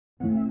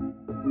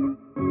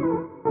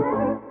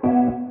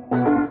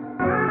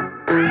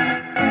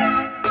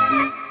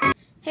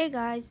Hey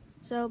guys,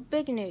 so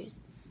big news.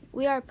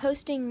 We are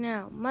posting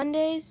now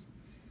Mondays,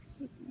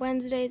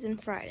 Wednesdays,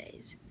 and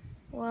Fridays.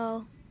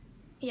 Well,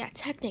 yeah,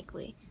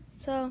 technically.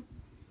 So,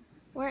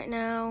 right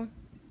now,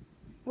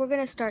 we're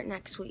gonna start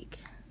next week.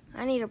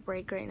 I need a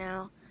break right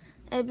now.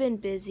 I've been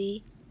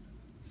busy.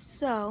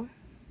 So,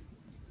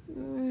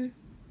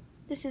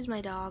 this is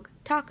my dog,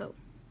 Taco.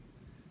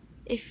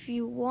 If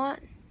you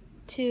want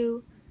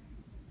him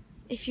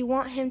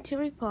to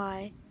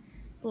reply,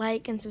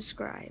 like and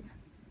subscribe.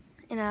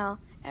 And I'll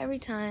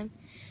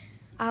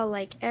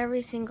like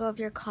every single of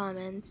your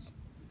comments.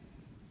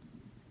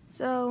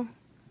 So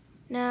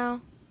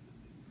now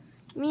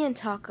me and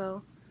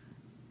Taco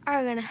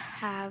are gonna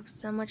have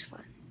so much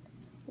fun.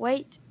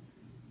 Wait,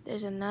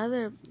 there's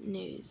another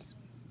news.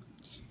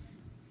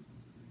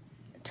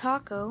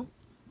 Taco,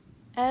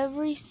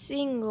 every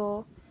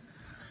single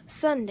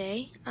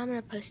Sunday I'm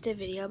gonna post a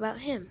video about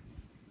him.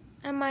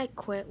 I might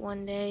quit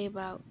one day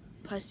about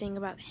posting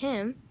about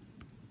him,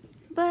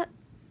 but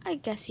I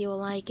guess he will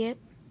like it.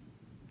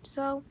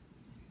 So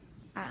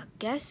I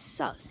guess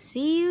I'll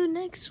see you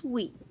next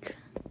week.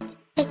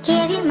 I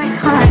gave you my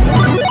heart.